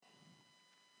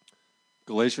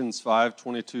Galatians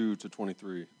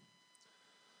 5:22-23.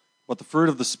 But the fruit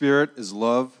of the Spirit is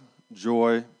love,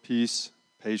 joy, peace,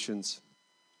 patience,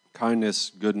 kindness,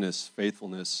 goodness,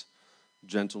 faithfulness,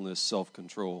 gentleness,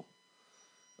 self-control.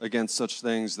 Against such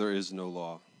things there is no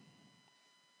law.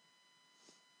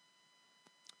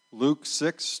 Luke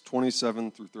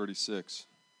 6:27-36.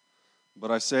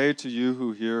 But I say to you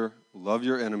who hear, love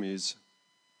your enemies,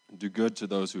 do good to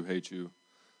those who hate you,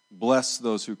 bless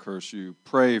those who curse you,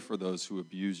 pray for those who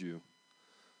abuse you.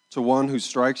 To one who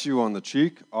strikes you on the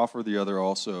cheek, offer the other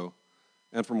also,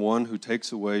 and from one who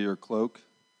takes away your cloak,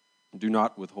 do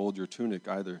not withhold your tunic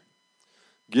either.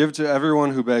 Give to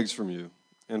everyone who begs from you,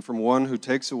 and from one who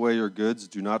takes away your goods,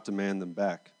 do not demand them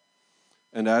back.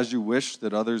 And as you wish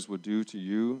that others would do to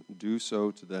you, do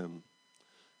so to them.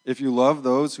 If you love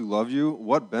those who love you,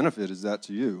 what benefit is that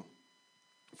to you?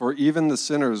 For even the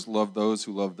sinners love those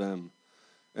who love them.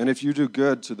 And if you do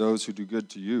good to those who do good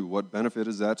to you, what benefit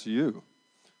is that to you?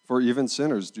 For even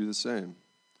sinners do the same.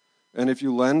 And if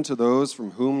you lend to those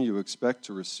from whom you expect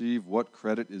to receive, what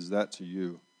credit is that to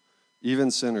you?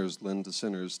 Even sinners lend to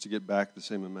sinners to get back the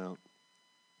same amount.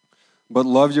 But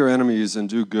love your enemies and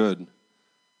do good,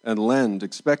 and lend,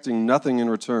 expecting nothing in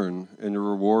return, and your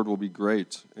reward will be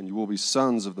great, and you will be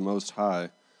sons of the Most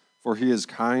High, for he is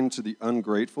kind to the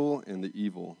ungrateful and the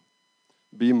evil.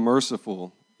 Be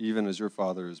merciful, even as your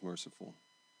Father is merciful.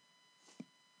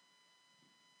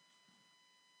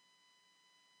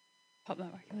 Pop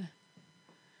that back in there.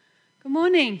 Good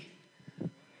morning.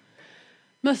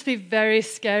 Must be very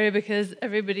scary because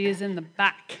everybody is in the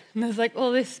back. And there's like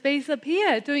all this space up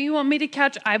here. Don't you want me to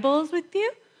catch eyeballs with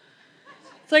you?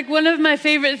 It's like one of my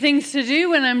favorite things to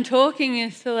do when I'm talking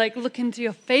is to like look into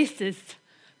your faces,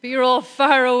 but you're all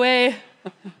far away.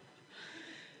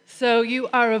 So you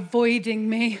are avoiding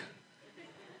me.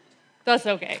 That's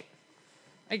okay.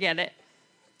 I get it.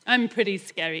 I'm a pretty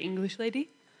scary English lady.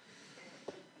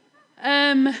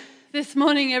 This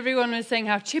morning everyone was saying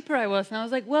how chipper I was, and I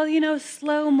was like, well,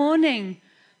 slow morning.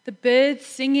 The birds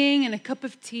singing and a cup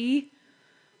of tea,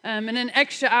 and an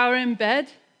extra hour in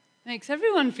bed. Makes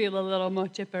everyone feel a little more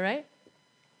chipper, right?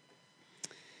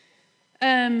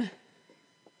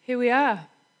 Here we are.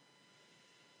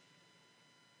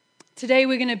 Today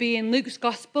we're going to be in Luke's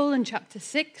Gospel in chapter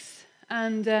 6,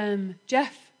 and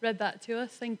Jeff read that to us.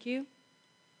 Thank you.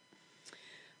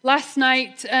 Last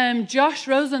night, Josh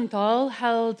Rosenthal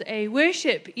held a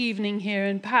worship evening here,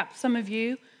 and perhaps some of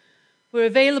you were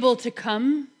available to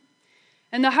come.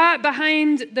 And the heart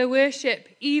behind the worship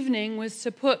evening was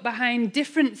to put behind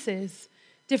differences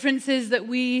that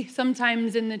we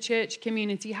sometimes in the church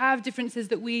community have, differences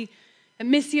that we at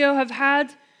Missio have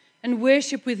had, and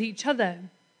worship with each other.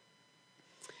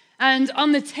 And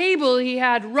on the table, he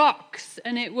had rocks,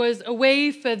 and it was a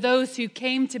way for those who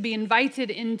came to be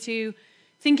invited into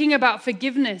thinking about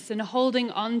forgiveness and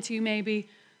holding on to maybe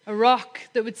a rock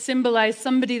that would symbolize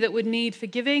somebody that would need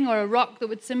forgiving, or a rock that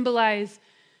would symbolize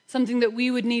something that we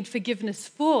would need forgiveness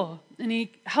for. And he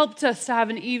helped us to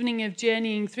have an evening of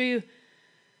journeying through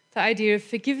the idea of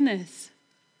forgiveness.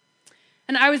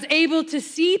 And I was able to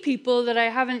see people that I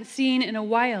haven't seen in a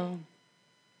while.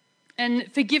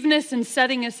 And forgiveness and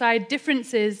setting aside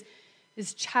differences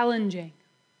is challenging.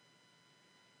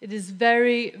 It is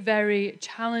very, very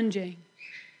challenging.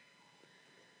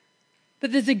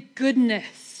 But there's a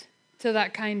goodness to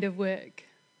that kind of work.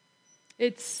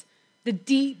 It's the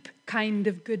deep kind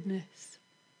of goodness.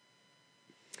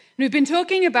 And we've been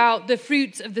talking about the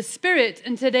fruits of the Spirit,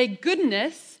 and today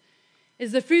goodness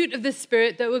is the fruit of the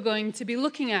Spirit that we're going to be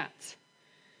looking at.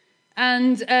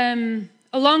 And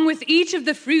along with each of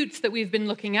the fruits that we've been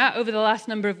looking at over the last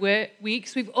number of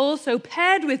weeks, we've also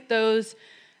paired with those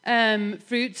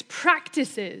fruits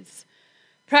practices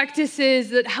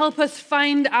that help us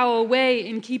find our way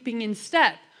in keeping in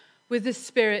step with the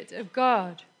Spirit of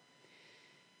God.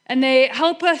 And they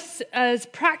help us as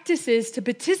practices to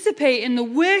participate in the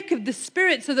work of the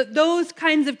Spirit so that those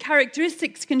kinds of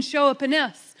characteristics can show up in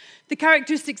us. The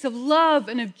characteristics of love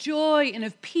and of joy and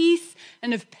of peace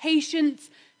and of patience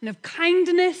and of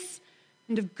kindness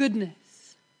and of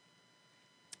goodness.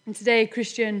 And today,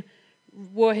 Christian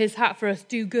wore his hat for us,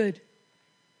 do good.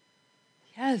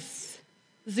 Yes,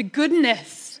 there's a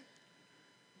goodness.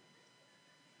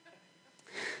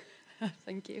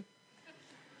 Thank you.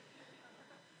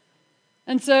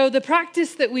 And so the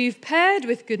practice that we've paired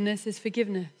with goodness is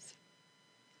forgiveness.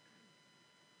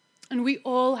 And we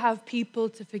all have people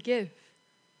to forgive.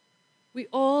 We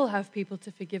all have people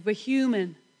to forgive. We're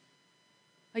human.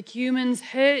 Like humans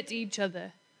hurt each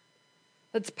other.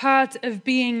 That's part of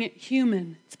being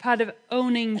human. It's part of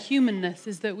owning humanness,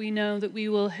 is that we know that we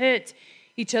will hurt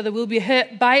each other. We'll be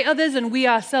hurt by others, and we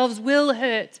ourselves will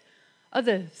hurt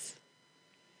others.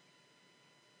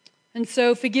 And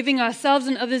so forgiving ourselves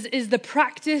and others is the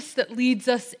practice that leads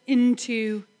us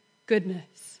into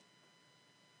goodness.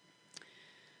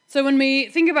 So when we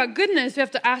think about goodness, we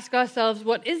have to ask ourselves,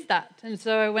 what is that? And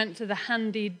so I went to the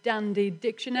handy-dandy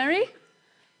dictionary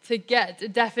to get a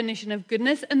definition of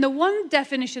goodness. And the one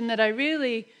definition that I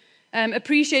really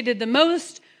appreciated the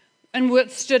most and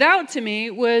what stood out to me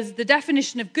was the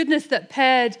definition of goodness that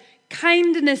paired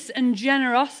kindness and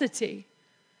generosity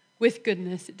with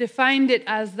goodness. It defined it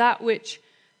as that which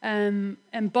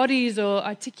embodies or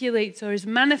articulates or is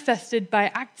manifested by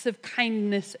acts of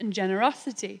kindness and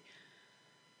generosity.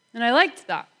 And I liked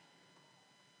that.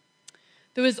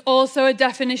 There was also a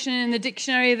definition in the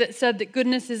dictionary that said that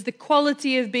goodness is the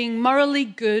quality of being morally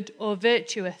good or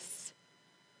virtuous.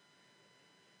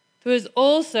 There was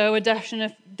also a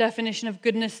definition of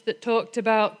goodness that talked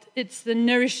about it's the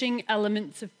nourishing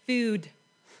elements of food.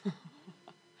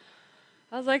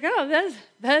 I was like, oh,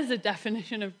 there's a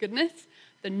definition of goodness.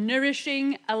 The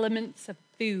nourishing elements of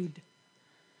food.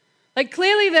 Like,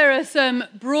 clearly there are some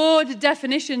broad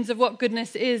definitions of what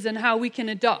goodness is and how we can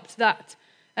adopt that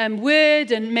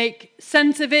word and make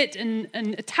sense of it and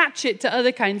attach it to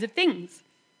other kinds of things.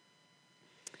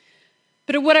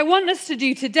 But what I want us to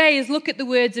do today is look at the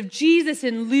words of Jesus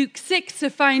in Luke 6 to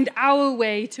find our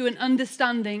way to an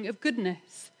understanding of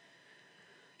goodness.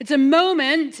 It's a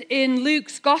moment in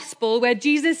Luke's gospel where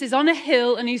Jesus is on a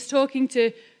hill and he's talking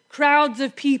to crowds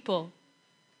of people.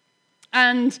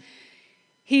 And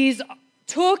he's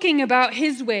talking about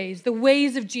his ways, the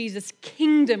ways of Jesus,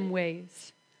 kingdom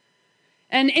ways.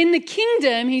 And in the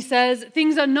kingdom, he says,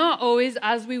 things are not always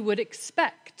as we would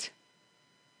expect.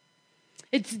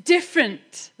 It's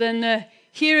different than the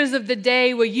heroes of the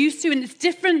day were used to, and it's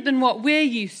different than what we're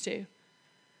used to.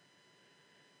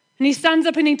 And he stands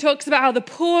up and he talks about how the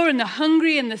poor and the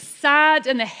hungry and the sad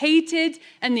and the hated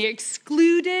and the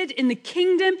excluded in the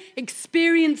kingdom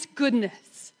experience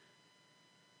goodness.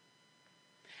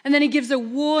 And then he gives a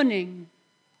warning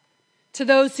to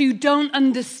those who don't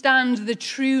understand the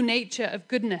true nature of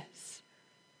goodness.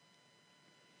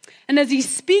 And as he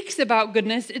speaks about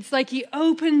goodness, it's like he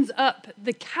opens up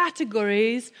the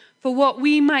categories for what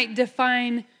we might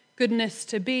define goodness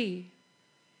to be.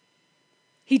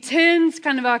 He turns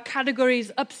kind of our categories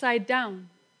upside down.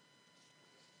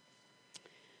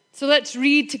 So let's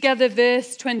read together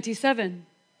verse 27.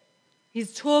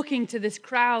 He's talking to this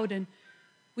crowd and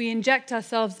we inject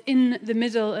ourselves in the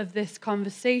middle of this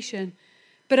conversation.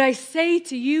 But I say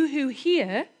to you who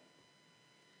hear,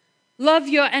 love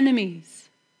your enemies.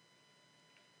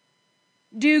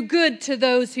 Do good to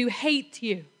those who hate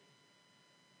you.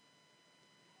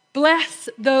 Bless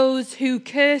those who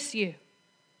curse you.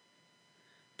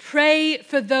 Pray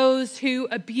for those who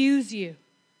abuse you.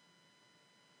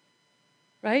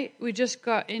 Right? We just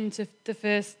got into the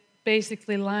first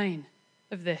basically line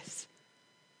of this.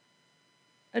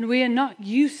 And we are not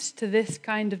used to this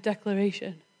kind of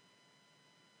declaration.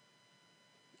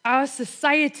 Our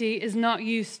society is not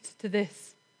used to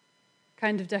this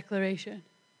kind of declaration.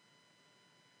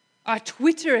 Our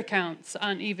Twitter accounts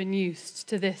aren't even used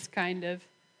to this kind of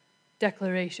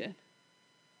declaration.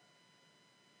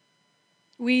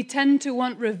 We tend to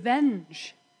want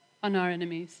revenge on our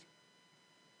enemies,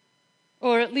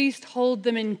 or at least hold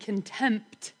them in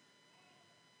contempt.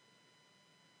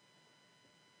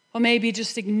 Or maybe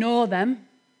just ignore them.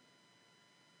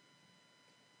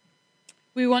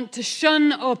 We want to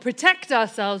shun or protect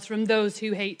ourselves from those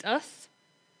who hate us,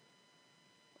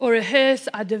 or rehearse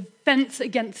our defense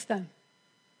against them,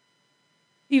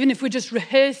 even if we're just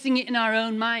rehearsing it in our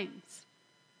own minds.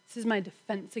 This is my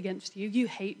defense against you. You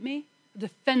hate me. I'll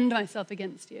defend myself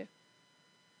against you.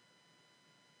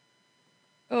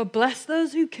 Or bless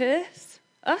those who curse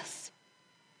us.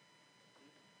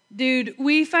 Dude,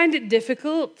 we find it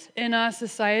difficult in our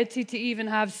society to even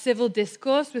have civil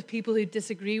discourse with people who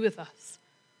disagree with us.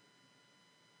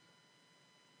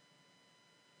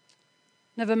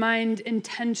 Never mind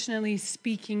intentionally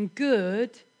speaking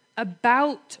good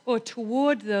about or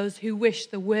toward those who wish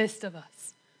the worst of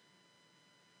us.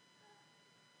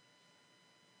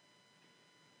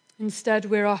 Instead,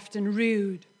 we're often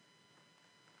rude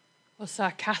or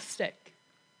sarcastic,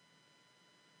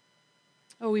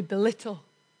 or we belittle,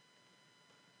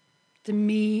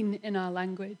 demean in our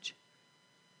language.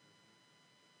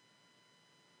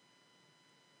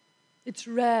 It's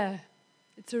rare.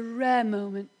 It's a rare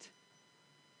moment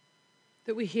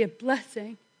that we hear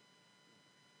blessing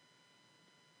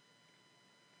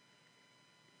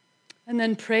and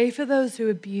then pray for those who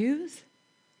abuse.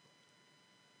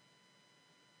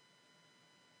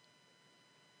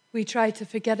 we try to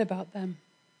forget about them,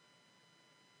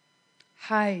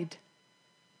 hide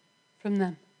from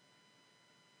them,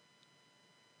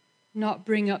 not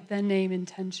bring up their name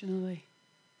intentionally,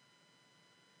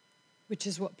 which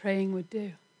is what praying would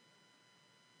do.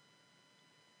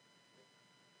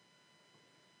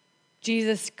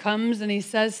 Jesus comes and he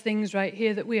says things right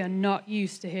here that we are not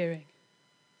used to hearing.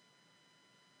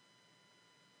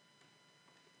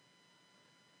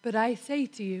 But I say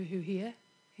to you who hear,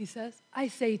 he says, I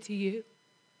say to you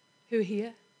who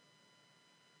hear,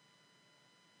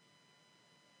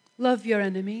 love your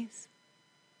enemies.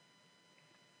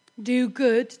 Do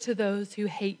good to those who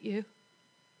hate you.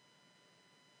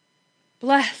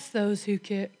 Bless those who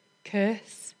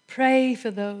curse. Pray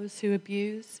for those who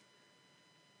abuse.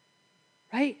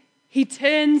 Right? He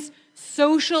turns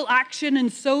social action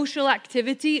and social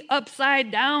activity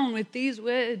upside down with these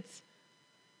words.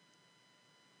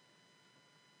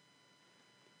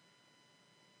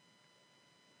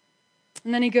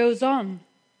 And then he goes on.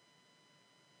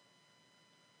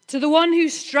 To the one who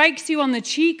strikes you on the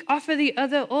cheek, offer the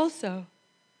other also.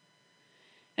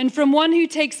 And from one who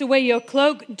takes away your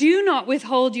cloak, do not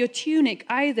withhold your tunic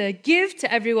either. Give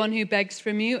to everyone who begs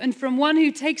from you. And from one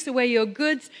who takes away your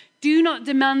goods, do not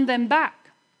demand them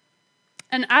back.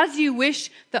 And as you wish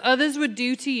that others would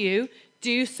do to you,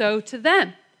 do so to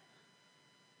them.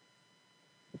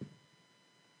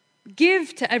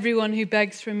 Give to everyone who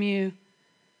begs from you.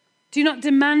 Do not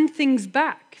demand things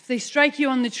back. If they strike you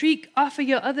on the cheek, offer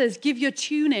your others. Give your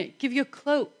tunic, give your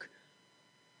cloak.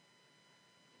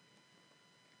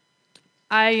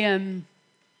 When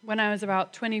I was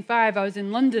about 25, I was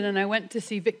in London and I went to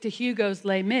see Victor Hugo's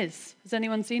Les Mis. Has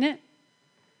anyone seen it?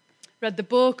 Read the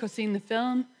book or seen the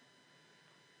film?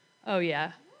 Oh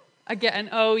yeah. I get an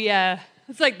oh yeah.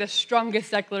 It's like the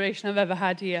strongest declaration I've ever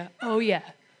had here. Oh yeah.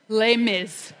 Les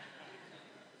Mis.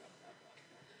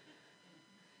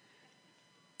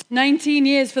 19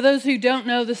 years, for those who don't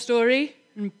know the story,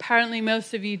 and apparently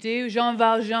most of you do, Jean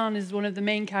Valjean is one of the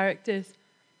main characters.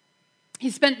 He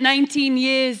spent 19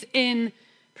 years in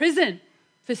prison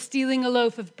for stealing a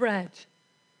loaf of bread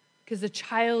because a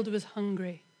child was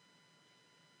hungry.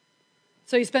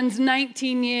 So he spends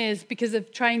 19 years because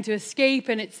of trying to escape,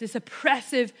 and it's this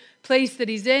oppressive place that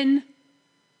he's in.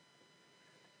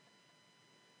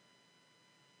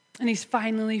 And he's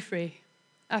finally free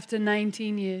after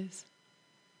 19 years.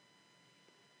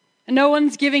 And no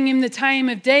one's giving him the time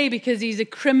of day because he's a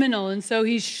criminal, and so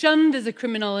he's shunned as a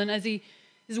criminal. And as he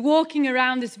is walking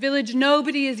around this village,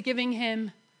 nobody is giving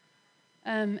him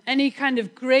any kind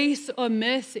of grace or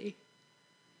mercy.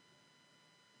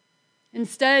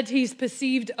 Instead, he's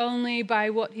perceived only by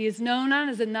what he is known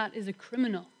as, and that is a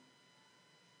criminal.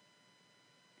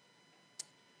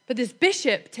 But this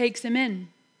bishop takes him in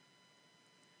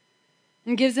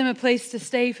and gives him a place to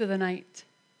stay for the night.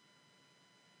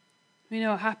 We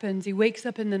know what happens. He wakes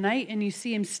up in the night and you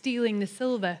see him stealing the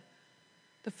silver,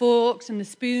 the forks and the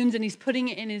spoons, and he's putting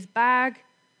it in his bag.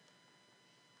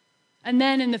 And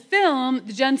then in the film,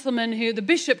 the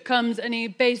bishop comes and he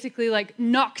basically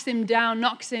knocks him down,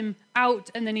 knocks him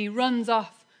out, and then he runs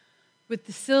off with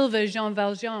the silver Jean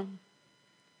Valjean.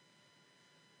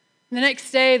 The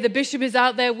next day, the bishop is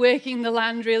out there working the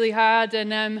land really hard,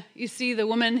 and you see the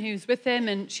woman who's with him,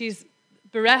 and she's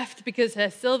bereft because her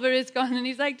silver is gone. And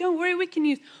he's like, don't worry, we can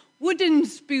use wooden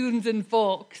spoons and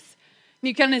forks. And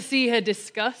you kind of see her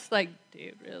disgust, like, do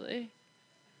you really?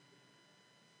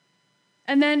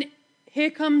 And then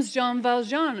here comes Jean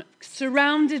Valjean,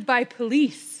 surrounded by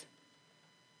police.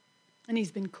 And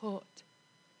he's been caught.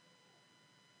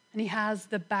 And he has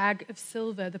the bag of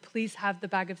silver. The police have the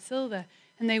bag of silver.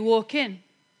 And they walk in.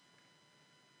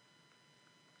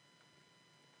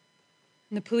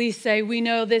 And the police say, we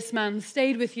know this man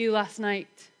stayed with you last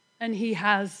night, and he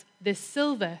has this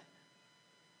silver.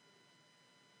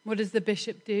 What does the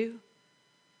bishop do?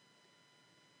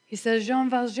 He says, Jean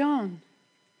Valjean,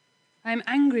 I'm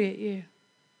angry at you.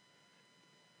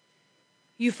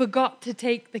 You forgot to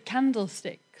take the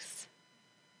candlesticks.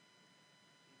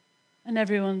 And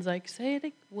everyone's like, say it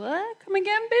again. What? Come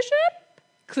again, bishop?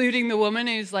 Including the woman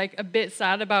who's a bit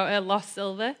sad about her lost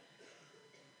silver.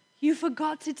 You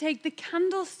forgot to take the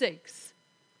candlesticks.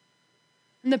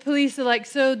 And the police are like,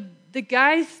 so the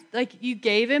guy's you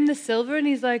gave him the silver? And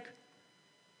he's like,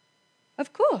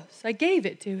 of course, I gave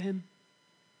it to him.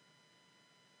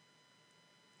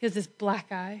 He has this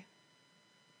black eye.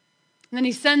 And then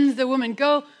he sends the woman,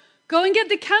 go and get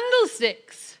the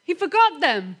candlesticks. He forgot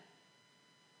them.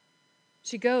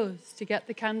 She goes to get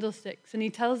the candlesticks, and he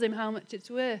tells him how much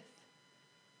it's worth.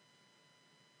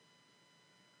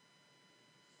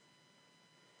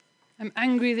 I'm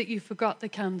angry that you forgot the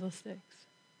candlesticks.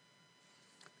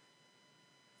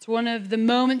 It's one of the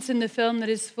moments in the film that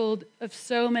is full of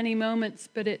so many moments,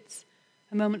 but it's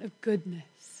a moment of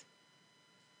goodness.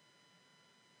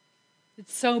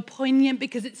 It's so poignant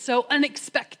because it's so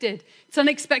unexpected. It's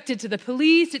unexpected to the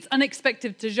police. It's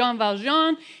unexpected to Jean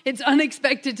Valjean. It's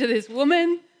unexpected to this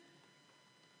woman.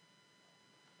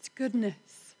 It's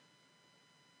goodness.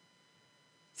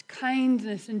 It's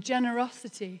kindness and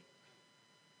generosity.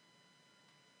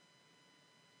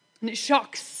 And it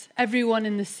shocks everyone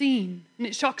in the scene. And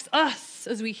it shocks us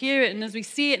as we hear it and as we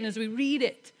see it and as we read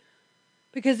it.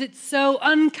 Because it's so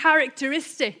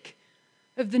uncharacteristic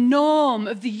of the norm,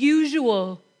 of the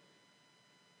usual.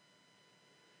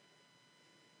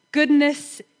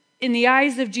 Goodness in the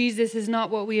eyes of Jesus is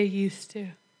not what we are used to.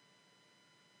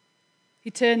 He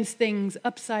turns things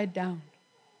upside down.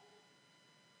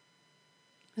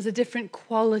 There's a different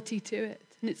quality to it,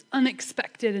 and it's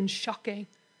unexpected and shocking.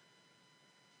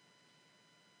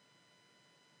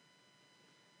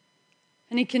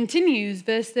 And he continues,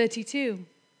 verse 32.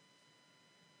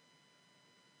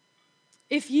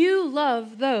 If you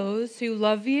love those who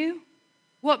love you,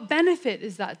 what benefit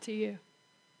is that to you?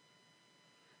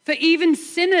 For even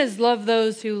sinners love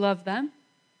those who love them.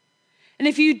 And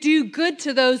if you do good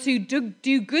to those who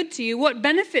do good to you, what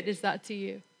benefit is that to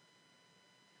you?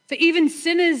 For even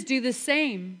sinners do the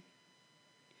same.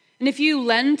 And if you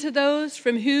lend to those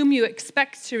from whom you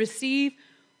expect to receive,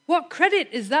 what credit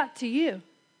is that to you?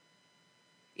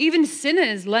 Even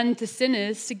sinners lend to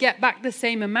sinners to get back the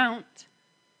same amount.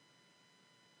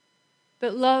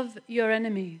 But love your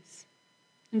enemies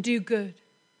and do good.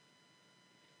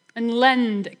 And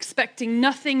lend, expecting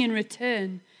nothing in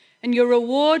return. And your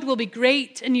reward will be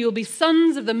great, and you will be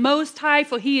sons of the Most High,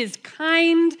 for he is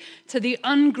kind to the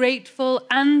ungrateful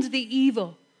and the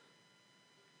evil.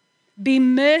 Be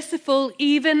merciful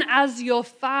even as your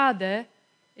Father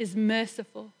is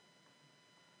merciful.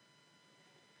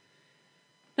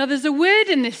 Now there's a word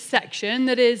in this section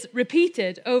that is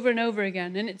repeated over and over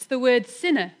again, and it's the word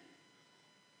sinner.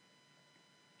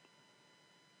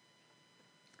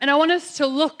 And I want us to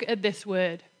look at this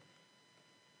word.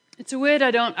 It's a word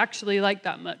I don't actually like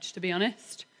that much, to be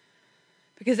honest,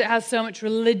 because it has so much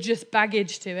religious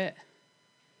baggage to it.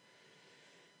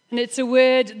 And it's a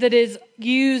word that is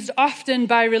used often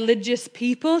by religious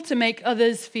people to make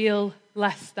others feel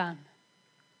less than.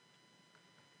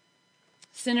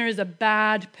 Sinner is a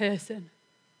bad person.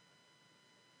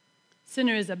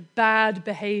 Sinner is a bad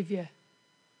behavior.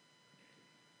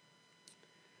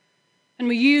 And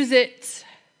we use it,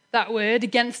 that word,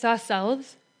 against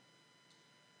ourselves.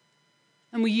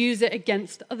 And we use it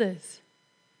against others.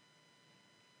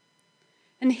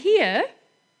 And here,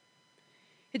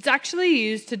 it's actually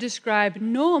used to describe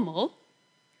normal,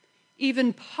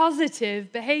 even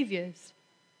positive behaviors.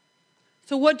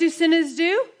 So what do sinners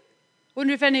do? I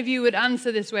wonder if any of you would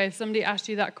answer this way if somebody asked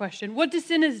you that question. What do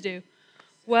sinners do?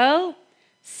 Well,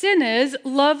 sinners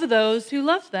love those who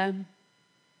love them.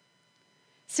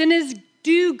 Sinners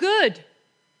do good.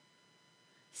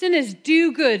 Sinners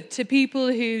do good to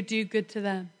people who do good to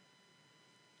them.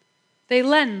 They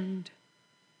lend.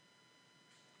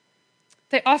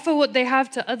 They offer what they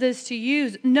have to others to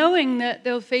use, knowing that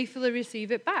they'll faithfully receive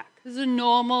it back. These are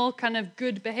normal kind of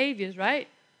good behaviors, right?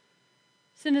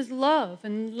 Sinners love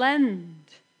and lend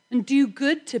and do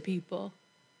good to people.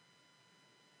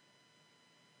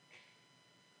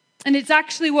 And it's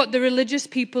actually what the religious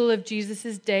people of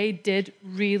Jesus' day did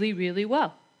really, really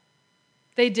well.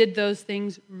 They did those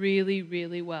things really,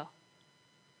 really well.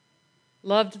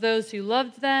 Loved those who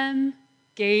loved them,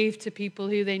 gave to people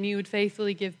who they knew would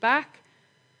faithfully give back,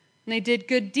 and they did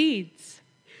good deeds.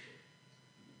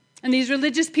 And these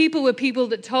religious people were people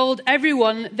that told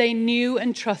everyone they knew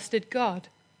and trusted God.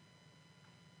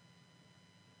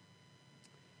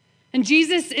 And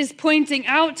Jesus is pointing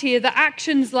out here that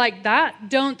actions like that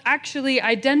don't actually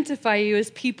identify you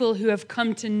as people who have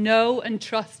come to know and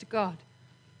trust God.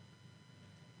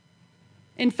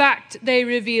 In fact, they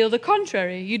reveal the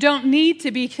contrary. You don't need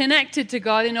to be connected to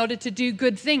God in order to do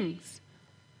good things.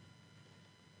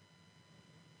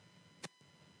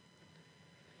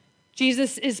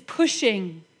 Jesus is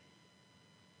pushing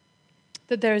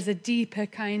that there is a deeper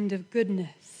kind of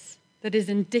goodness that is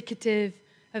indicative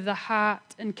of the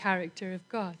heart and character of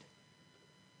God.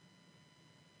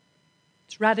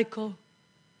 It's radical.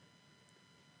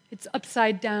 It's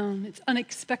upside down. It's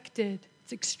unexpected.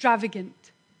 It's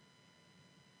extravagant.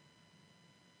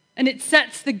 And it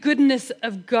sets the goodness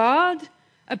of God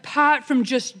apart from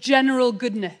just general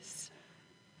goodness.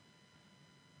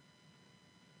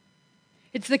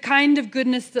 It's the kind of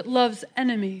goodness that loves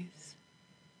enemies.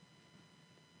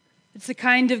 It's the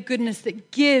kind of goodness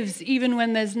that gives even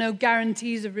when there's no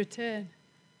guarantees of return.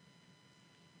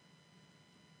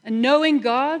 And knowing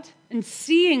God and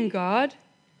seeing God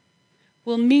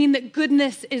will mean that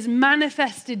goodness is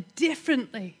manifested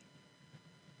differently.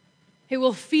 It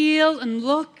will feel and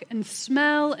look and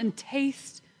smell and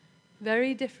taste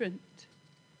very different.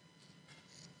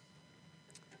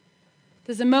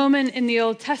 There's a moment in the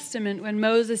Old Testament when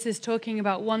Moses is talking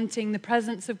about wanting the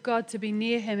presence of God to be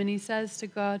near him, and he says to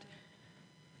God,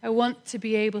 I want to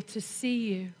be able to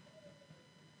see you.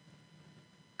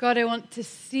 God, I want to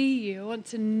see you. I want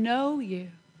to know you.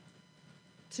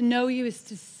 To know you is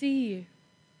to see you.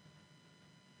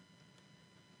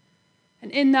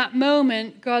 And in that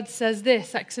moment, God says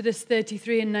this, Exodus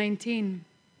 33 and 19.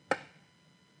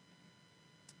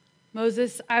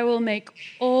 Moses, I will make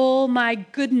all my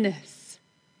goodness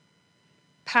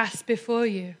pass before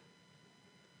you,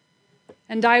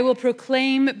 and I will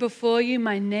proclaim before you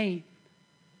my name,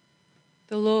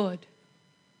 the Lord.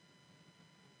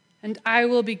 And I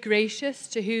will be gracious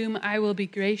to whom I will be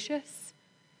gracious,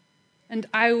 and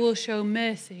I will show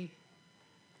mercy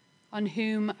on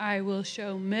whom I will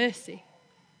show mercy.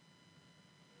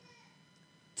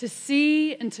 To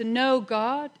see and to know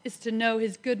God is to know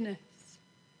his goodness,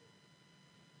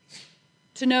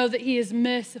 to know that he is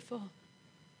merciful,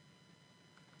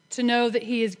 to know that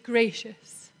he is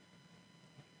gracious.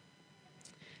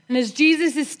 And as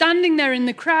Jesus is standing there in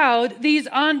the crowd, these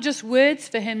aren't just words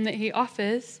for him that he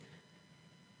offers,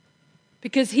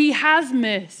 because he has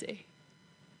mercy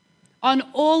on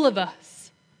all of us.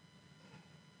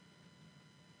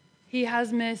 He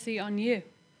has mercy on you.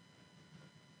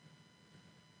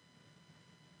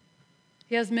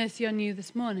 He has mercy on you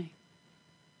this morning.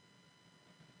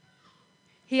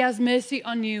 He has mercy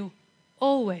on you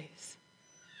always.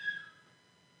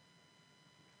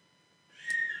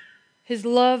 His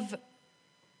love,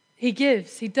 he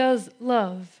gives. He does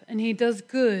love, and he does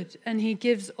good, and he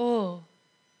gives all.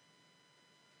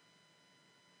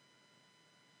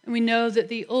 And we know that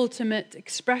the ultimate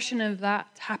expression of that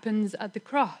happens at the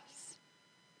cross.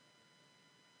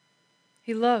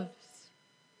 He loves.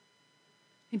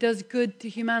 He does good to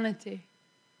humanity.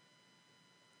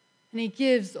 And he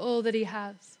gives all that he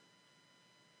has.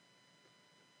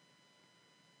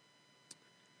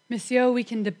 Monsieur, we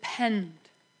can depend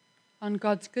on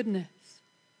God's goodness.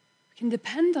 We can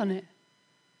depend on it.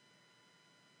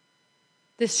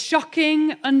 This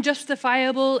shocking,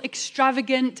 unjustifiable,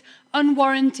 extravagant,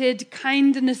 unwarranted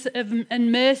kindness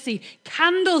and mercy,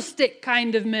 candlestick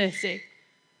kind of mercy.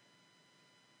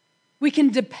 We can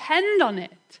depend on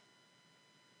it.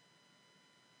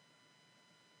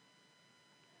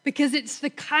 Because it's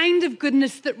the kind of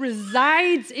goodness that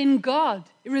resides in God.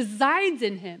 It resides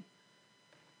in him.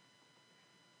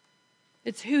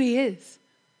 It's who he is.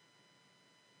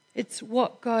 It's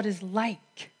what God is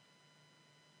like.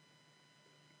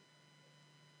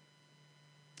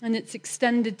 And it's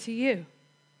extended to you.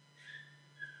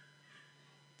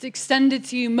 It's extended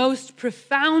to you most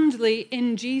profoundly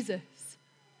in Jesus.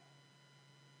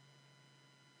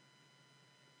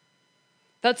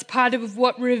 That's part of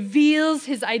what reveals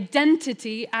his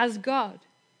identity as God.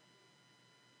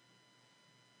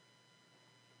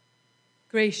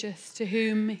 Gracious to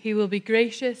whom he will be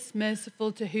gracious,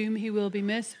 merciful to whom he will be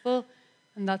merciful,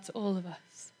 and that's all of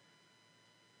us.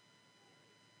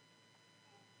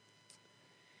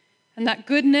 And that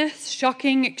goodness,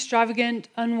 shocking, extravagant,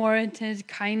 unwarranted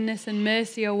kindness and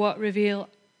mercy are what reveal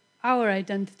our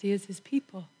identity as his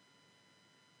people,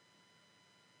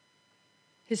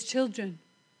 his children.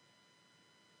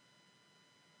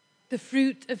 The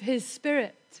fruit of his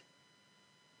Spirit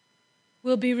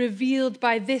will be revealed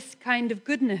by this kind of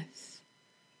goodness.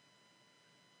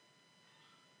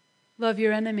 Love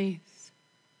your enemies.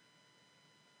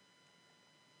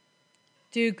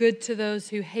 Do good to those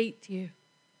who hate you.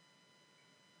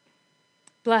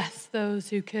 Bless those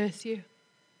who curse you.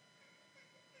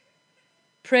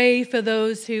 Pray for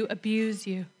those who abuse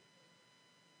you.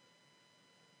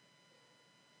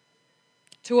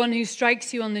 To one who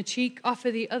strikes you on the cheek,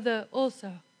 offer the other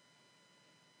also.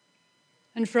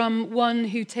 And from one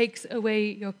who takes away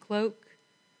your cloak,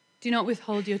 do not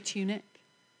withhold your tunic.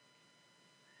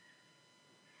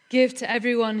 Give to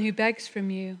everyone who begs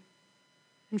from you,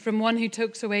 and from one who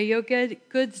takes away your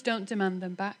goods, don't demand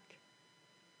them back.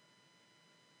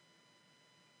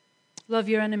 Love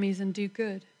your enemies and do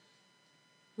good.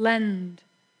 Lend,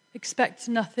 expect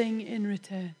nothing in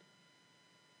return.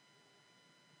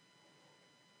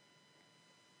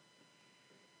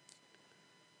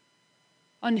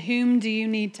 On whom do you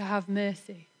need to have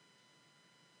mercy?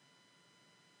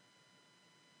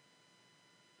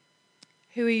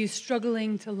 Who are you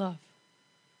struggling to love?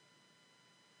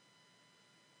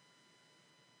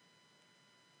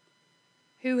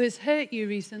 Who has hurt you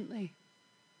recently?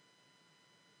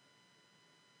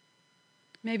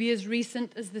 Maybe as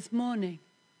recent as this morning.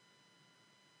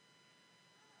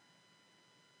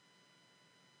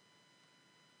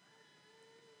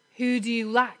 Who do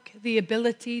you lack the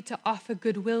ability to offer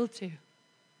goodwill to?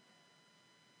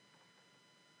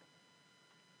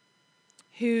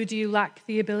 Who do you lack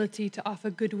the ability to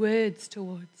offer good words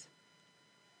towards?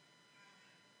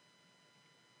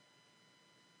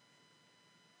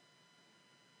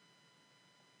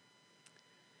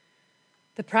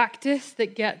 The practice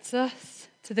that gets us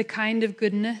to the kind of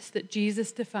goodness that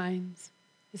Jesus defines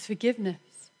is forgiveness.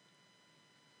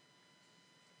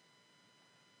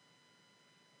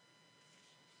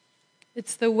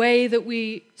 It's the way that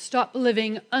we stop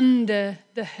living under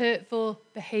the hurtful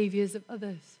behaviors of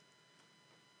others.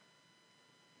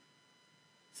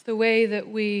 It's the way that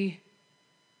we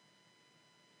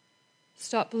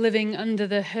stop living under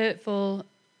the hurtful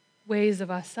ways of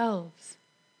ourselves.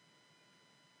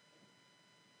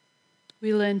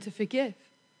 We learn to forgive.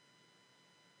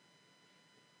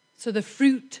 So the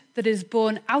fruit that is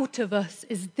born out of us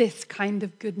is this kind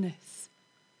of goodness.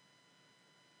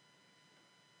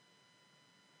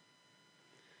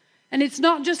 And it's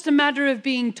not just a matter of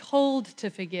being told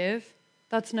to forgive.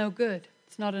 That's no good.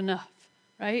 It's not enough,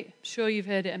 right? I'm sure you've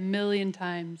heard it a million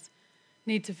times.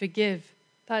 Need to forgive.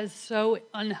 That is so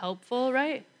unhelpful,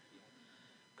 right?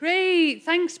 Great,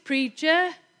 thanks,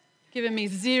 preacher. Giving me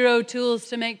 0 tools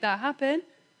to make that happen.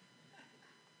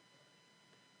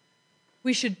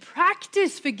 We should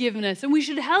practice forgiveness, and we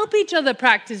should help each other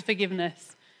practice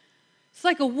forgiveness. It's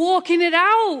like a walking it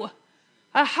out,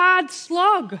 a hard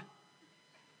slog.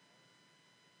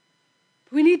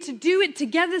 We need to do it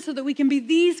together so that we can be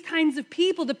these kinds of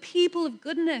people, the people of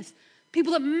goodness,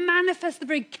 people that manifest the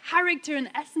very character and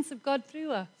essence of God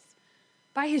through us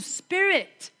by His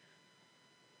Spirit.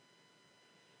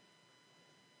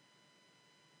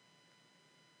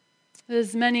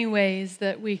 There's many ways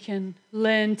that we can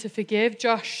learn to forgive.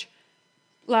 Josh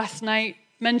last night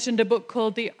mentioned a book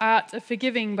called The Art of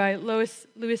Forgiving by Lewis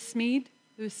Smead.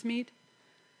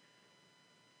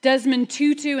 Desmond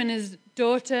Tutu and his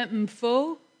daughter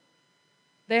Mpho,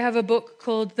 they have a book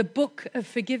called The Book of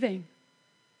Forgiving.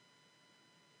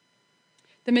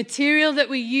 The material that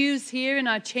we use here in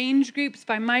our change groups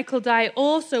by Michael Dye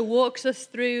also walks us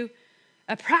through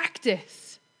a practice.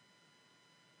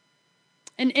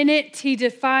 And in it, he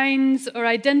defines or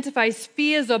identifies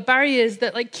fears or barriers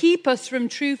that keep us from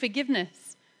true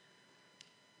forgiveness.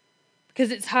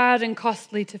 Because it's hard and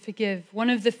costly to forgive.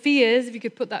 One of the fears, if you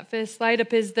could put that first slide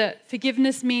up, is that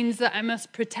forgiveness means that I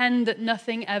must pretend that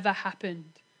nothing ever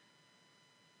happened.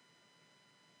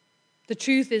 The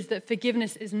truth is that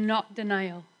forgiveness is not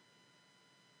denial.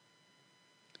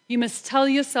 You must tell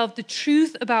yourself the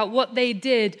truth about what they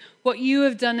did, what you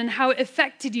have done, and how it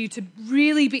affected you to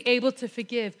really be able to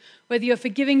forgive. Whether you're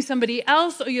forgiving somebody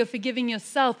else or you're forgiving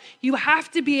yourself, you have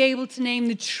to be able to name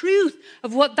the truth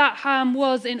of what that harm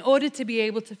was in order to be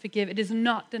able to forgive. It is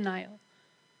not denial.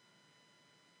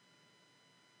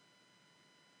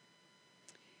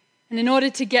 And in order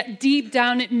to get deep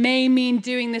down, it may mean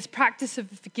doing this practice of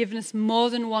forgiveness more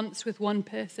than once with one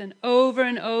person, over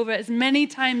and over, as many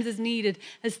times as needed,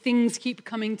 as things keep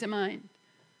coming to mind.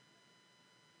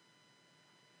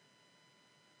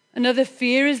 Another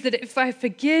fear is that if I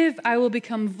forgive, I will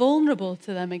become vulnerable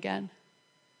to them again.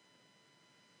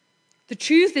 The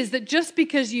truth is that just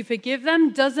because you forgive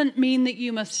them doesn't mean that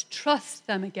you must trust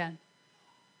them again.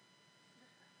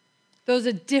 Those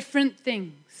are different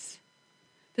things.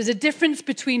 There's a difference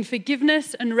between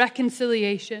forgiveness and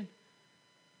reconciliation.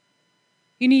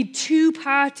 You need 2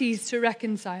 parties to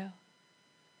reconcile.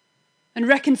 And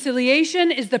reconciliation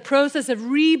is the process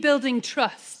of rebuilding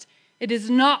trust. It is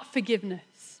not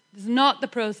forgiveness. It is not the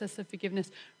process of forgiveness.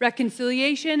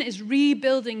 Reconciliation is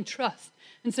rebuilding trust.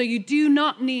 And so you do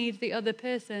not need the other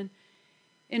person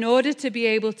in order to be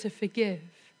able to forgive.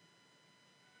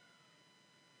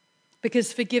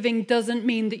 Because forgiving doesn't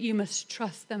mean that you must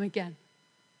trust them again.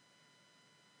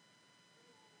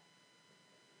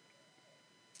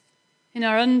 In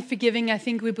our unforgiving, I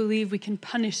think we believe we can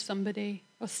punish somebody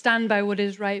or stand by what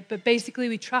is right, but basically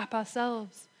we trap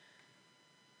ourselves.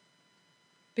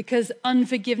 Because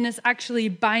unforgiveness actually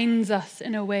binds us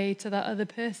in a way to that other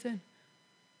person.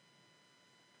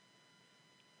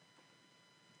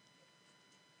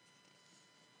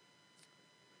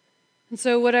 And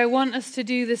so what I want us to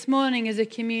do this morning as a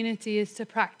community is to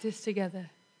practice together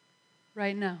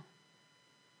right now.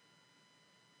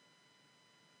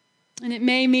 And it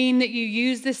may mean that you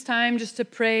use this time just to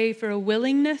pray for a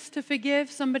willingness to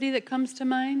forgive somebody that comes to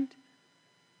mind.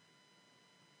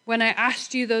 when I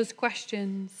asked you those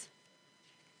questions,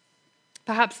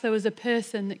 perhaps there was a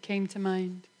person that came to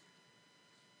mind.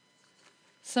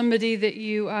 Somebody that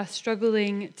you are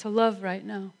struggling to love right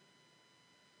now.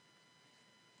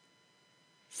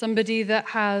 Somebody that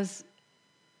has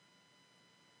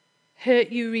hurt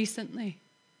you recently.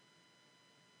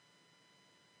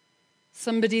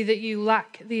 Somebody that you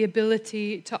lack the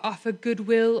ability to offer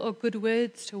goodwill or good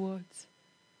words towards.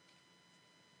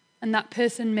 And that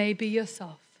person may be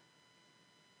yourself.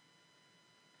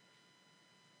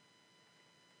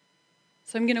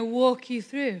 So I'm going to walk you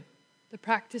through the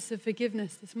practice of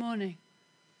forgiveness this morning.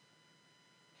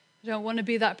 I don't want to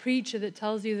be that preacher that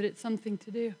tells you that it's something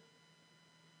to do.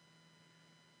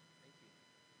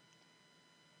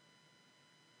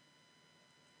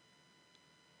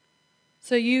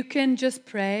 So you can just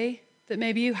pray that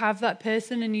maybe you have that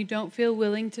person and you don't feel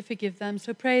willing to forgive them.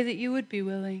 So pray that you would be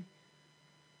willing.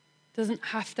 It doesn't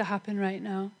have to happen right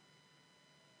now.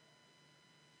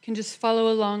 You can just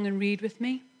follow along and read with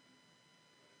me.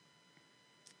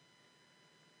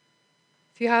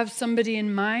 If you have somebody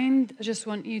in mind, I just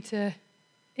want you to,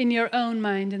 in your own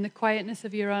mind, in the quietness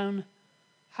of your own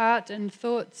heart and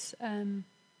thoughts,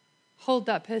 hold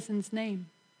that person's name.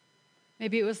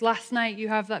 Maybe it was last night, you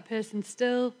have that person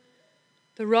still,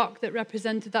 the rock that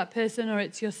represented that person, or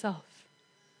it's yourself.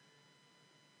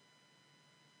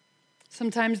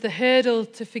 Sometimes the hurdle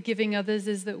to forgiving others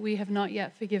is that we have not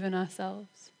yet forgiven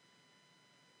ourselves.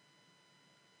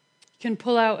 You can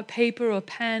pull out a paper or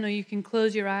pen, or you can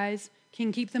close your eyes. You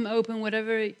can keep them open,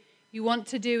 whatever you want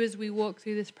to do as we walk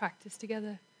through this practice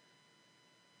together.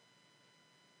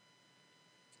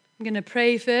 I'm going to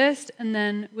pray first, and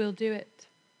then we'll do it.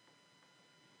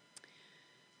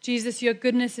 Jesus, your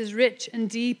goodness is rich and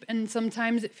deep, and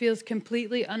sometimes it feels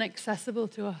completely inaccessible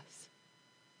to us.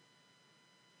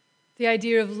 The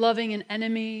idea of loving an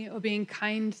enemy or being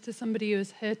kind to somebody who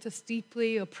has hurt us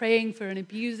deeply or praying for an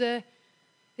abuser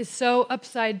is so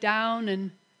upside down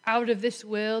and out of this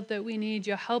world that we need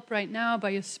your help right now by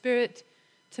your Spirit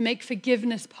to make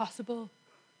forgiveness possible.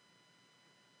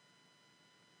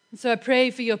 And so I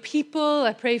pray for your people.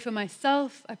 I pray for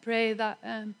myself. I pray that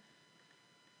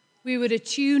we would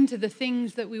attune to the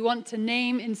things that we want to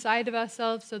name inside of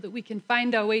ourselves so that we can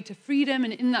find our way to freedom,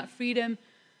 and in that freedom,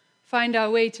 find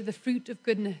our way to the fruit of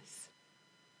goodness.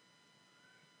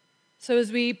 So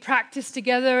as we practice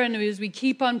together and as we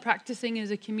keep on practicing as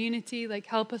a community,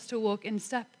 help us to walk in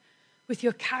step with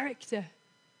your character,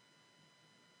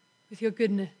 with your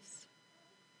goodness.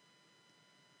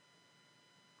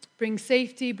 Bring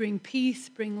safety, bring peace,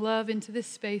 bring love into this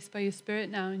space by your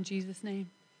Spirit now in Jesus' name.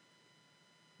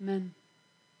 Amen.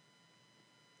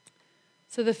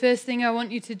 So the first thing I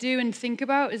want you to do and think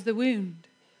about is the wound.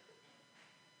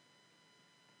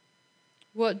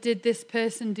 What did this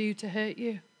person do to hurt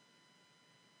you?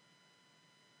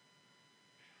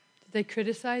 Did they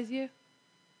criticize you?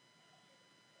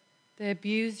 Did they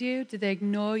abuse you? Did they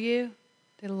ignore you?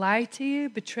 Did they lie to you,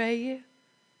 betray you?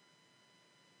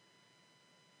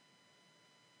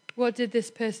 What did this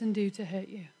person do to hurt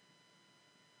you?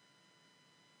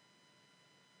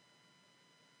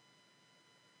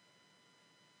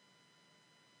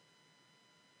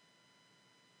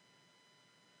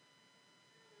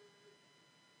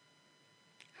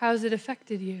 How has it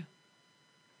affected you?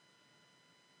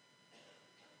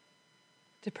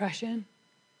 Depression,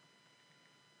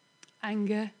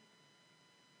 anger,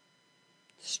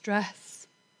 stress,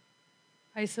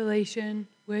 isolation,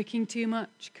 working too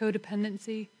much,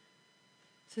 codependency.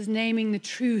 This is naming the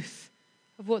truth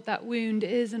of what that wound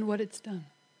is and what it's done.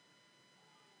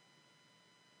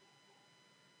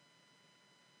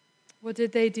 What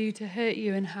did they do to hurt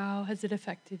you, and how has it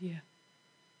affected you?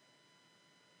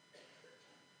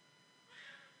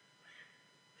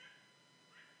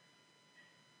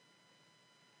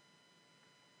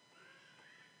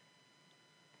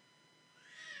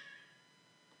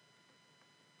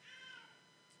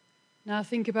 Now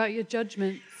think about your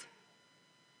judgments.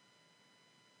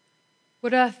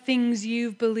 What are things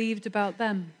you've believed about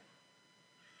them?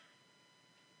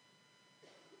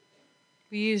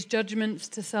 We use judgments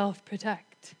to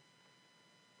self-protect.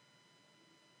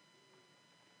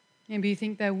 Maybe you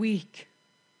think they're weak,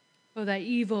 or they're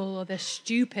evil, or they're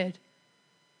stupid,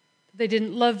 that they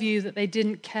didn't love you, that they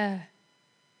didn't care.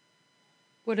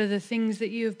 What are the things that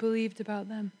you have believed about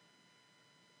them?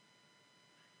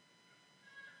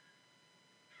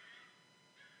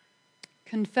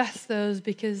 Confess those,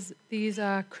 because these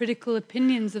are critical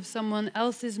opinions of someone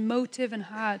else's motive and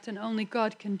heart, and only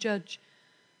God can judge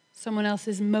someone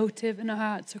else's motive and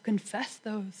heart. So confess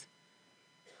those.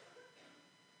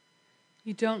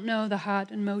 You don't know the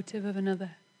heart and motive of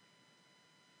another.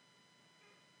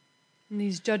 And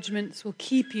these judgments will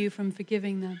keep you from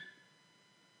forgiving them.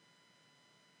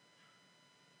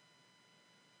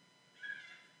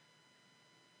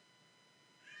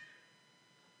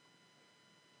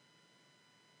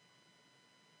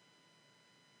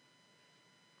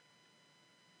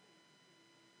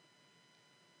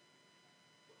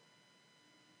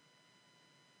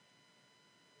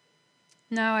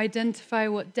 Now identify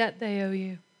what debt they owe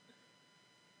you.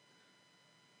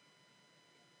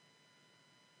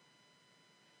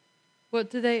 What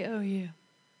do they owe you?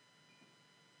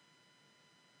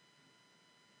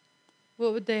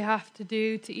 What would they have to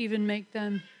do to even make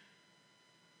them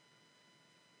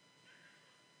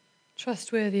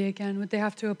trustworthy again? Would they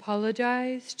have to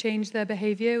apologize, change their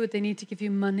behavior? Would they need to give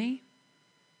you money,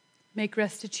 make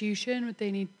restitution? Would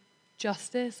they need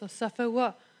justice or suffer?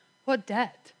 What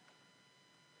debt?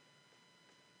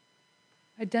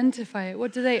 Identify it.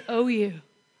 What do they owe you?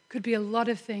 Could be a lot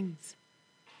of things.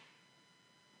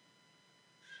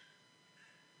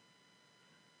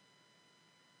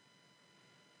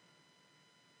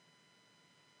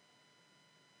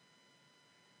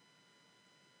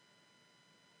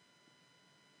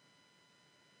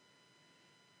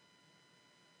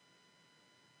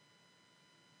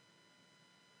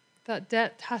 That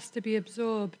debt has to be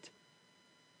absorbed.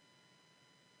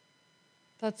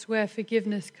 That's where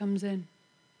forgiveness comes in.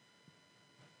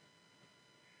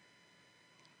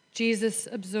 Jesus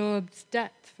absorbed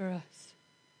debt for us.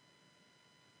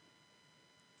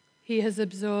 He has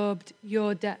absorbed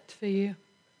your debt for you.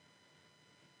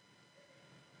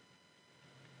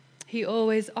 He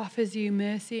always offers you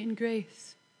mercy and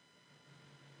grace.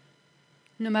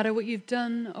 No matter what you've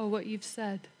done or what you've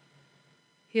said,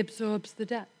 He absorbs the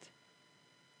debt,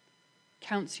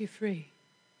 counts you free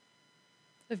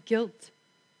of guilt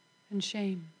and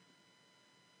shame.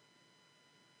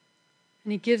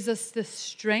 And He gives us the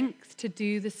strength to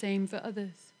do the same for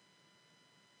others,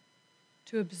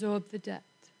 to absorb the debt.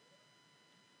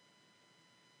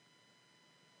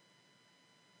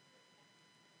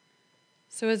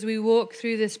 So as we walk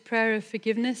through this prayer of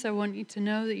forgiveness, I want you to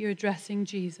know that you're addressing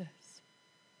Jesus.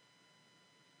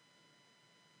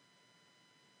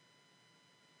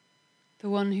 The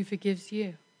one who forgives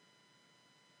you.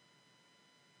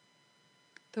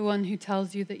 The one who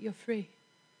tells you that you're free.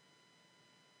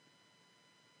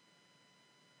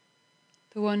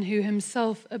 The one who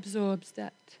Himself absorbs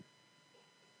debt.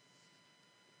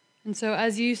 And so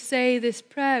as you say this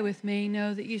prayer with me,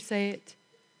 know that you say it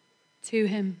to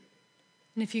Him.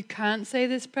 And if you can't say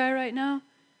this prayer right now,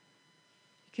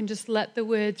 you can just let the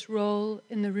words roll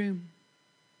in the room.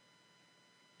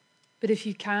 But if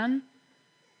you can,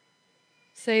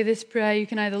 say this prayer. You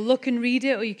can either look and read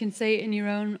it, or you can say it in your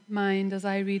own mind as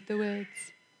I read the words.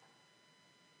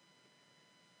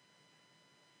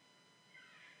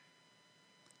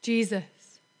 Jesus,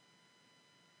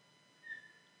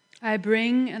 I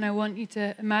bring, and I want you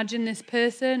to imagine this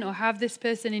person or have this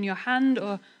person in your hand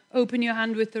or open your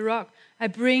hand with the rock. I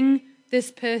bring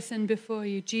this person before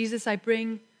you. Jesus, I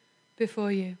bring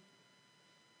before you.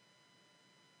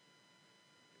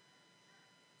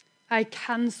 I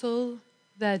cancel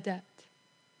their debt.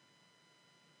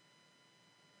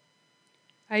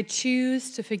 I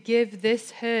choose to forgive this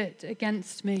hurt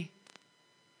against me.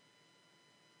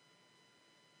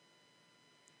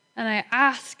 And I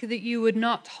ask that you would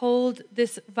not hold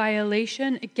this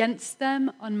violation against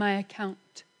them on my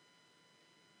account.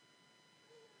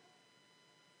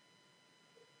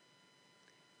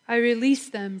 I release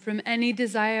them from any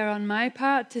desire on my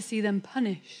part to see them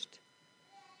punished.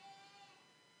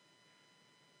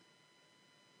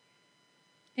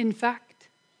 In fact,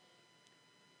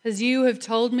 as you have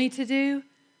told me to do,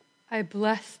 I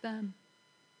bless them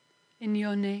in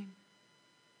your name.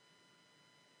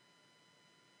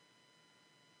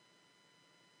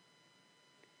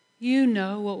 You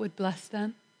know what would bless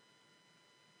them.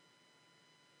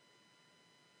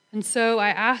 And so I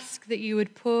ask that you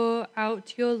would pour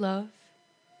out your love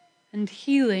and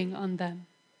healing on them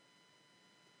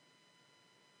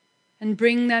and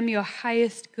bring them your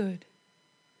highest good,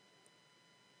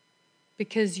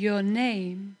 because your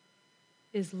name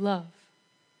is love.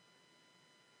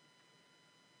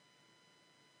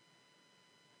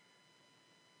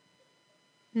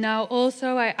 Now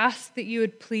also I ask that you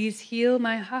would please heal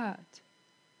my heart,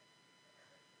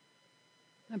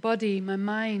 my body, my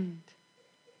mind.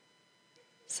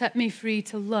 Set me free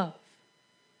to love.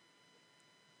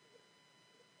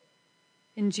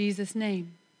 In Jesus'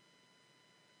 name,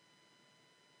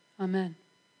 amen.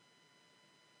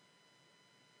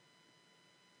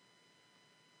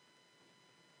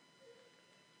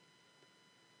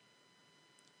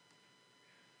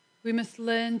 We must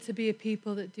learn to be a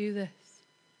people that do this.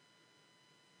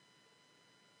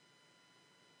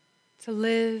 to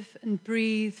live and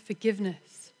breathe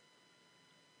forgiveness.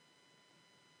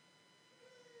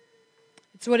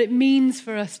 It's what it means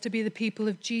for us to be the people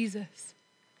of Jesus,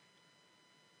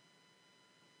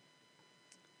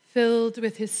 filled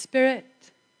with his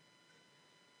Spirit,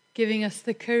 giving us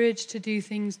the courage to do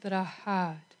things that are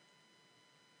hard,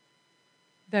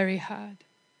 very hard.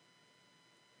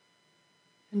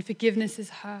 And forgiveness is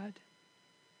hard.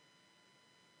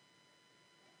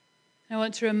 I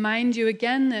want to remind you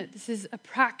again that this is a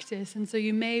practice, and so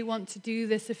you may want to do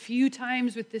this a few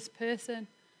times with this person.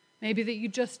 Maybe that you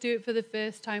just do it for the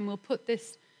first time. We'll put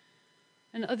this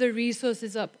and other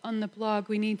resources up on the blog.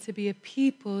 We need to be a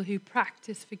people who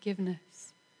practice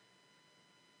forgiveness.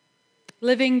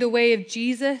 Living the way of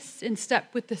Jesus in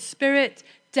step with the Spirit,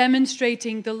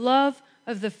 demonstrating the love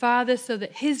of the Father so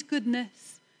that his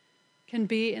goodness can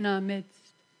be in our midst.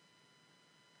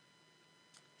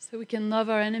 So we can love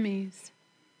our enemies,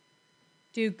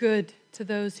 do good to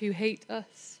those who hate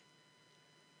us,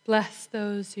 bless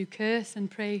those who curse,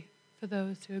 and pray for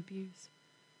those who abuse.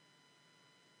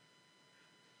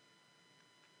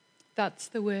 That's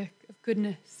the work of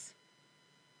goodness,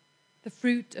 the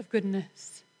fruit of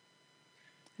goodness.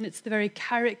 And it's the very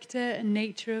character and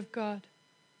nature of God,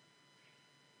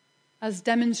 as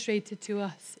demonstrated to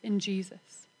us in Jesus.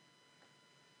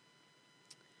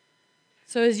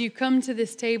 So as you come to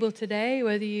this table today,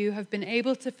 whether you have been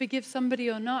able to forgive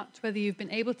somebody or not, whether you've been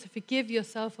able to forgive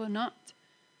yourself or not,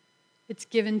 it's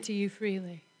given to you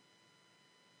freely.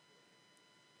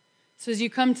 So as you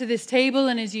come to this table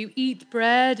and as you eat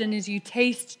bread and as you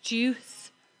taste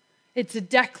juice, it's a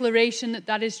declaration that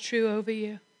that is true over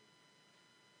you.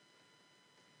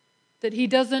 That he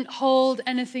doesn't hold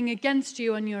anything against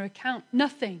you on your account.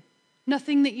 Nothing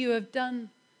that you have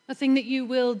done, nothing that you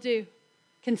will do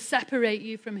can separate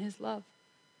you from his love.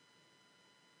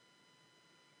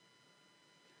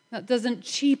 That doesn't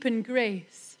cheapen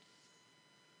grace.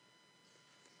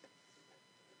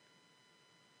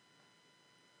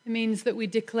 It means that we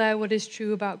declare what is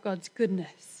true about God's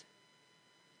goodness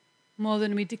more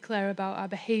than we declare about our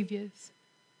behaviors.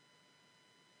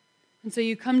 And so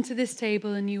you come to this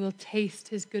table and you will taste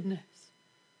his goodness.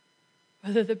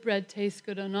 Whether the bread tastes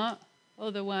good or not,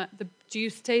 or the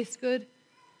juice tastes good,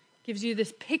 gives you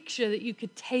this picture that you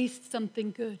could taste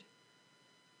something good.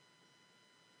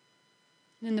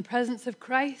 And in the presence of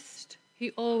Christ,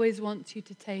 he always wants you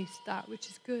to taste that which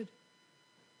is good,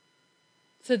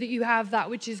 so that you have that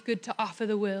which is good to offer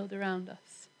the world around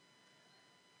us.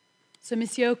 So,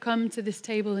 Missio, come to this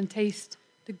table and taste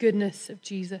the goodness of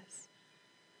Jesus.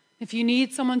 If you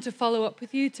need someone to follow up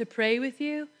with you, to pray with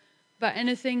you about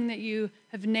anything that you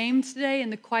have named today in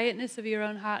the quietness of your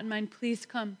own heart and mind, please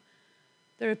come.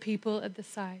 There are people at the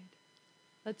side.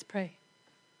 Let's pray.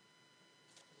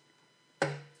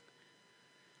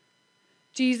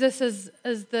 Jesus,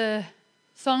 as the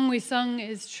song we sung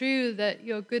is true, that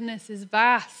your goodness is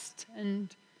vast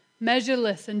and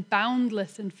measureless and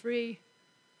boundless and free.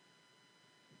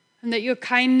 And that your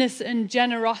kindness and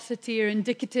generosity are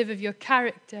indicative of your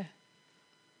character.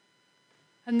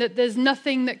 And that there's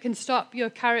nothing that can stop your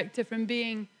character from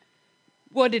being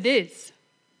what it is.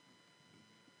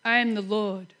 I am the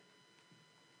Lord.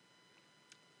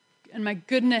 And my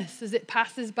goodness, as it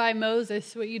passes by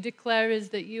Moses, what you declare is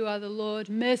that you are the Lord,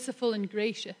 merciful and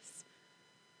gracious.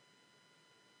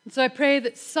 And so I pray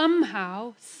that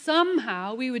somehow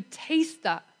we would taste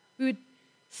that. We would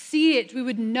see it, we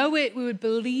would know it, we would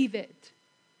believe it.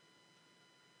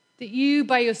 That you,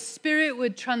 by your Spirit,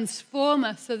 would transform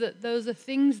us so that those are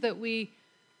things that we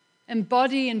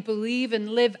embody and believe and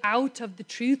live out of the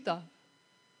truth of.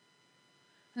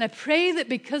 And I pray that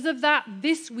because of that,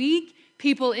 this week,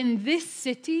 people in this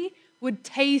city would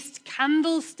taste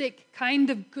candlestick kind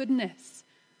of goodness.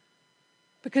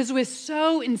 Because we're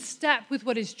so in step with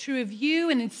what is true of you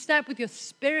and in step with your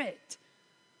Spirit,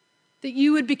 that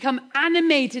you would become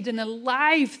animated and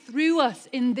alive through us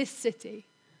in this city.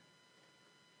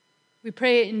 We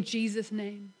pray it in Jesus'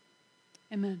 name.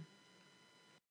 Amen.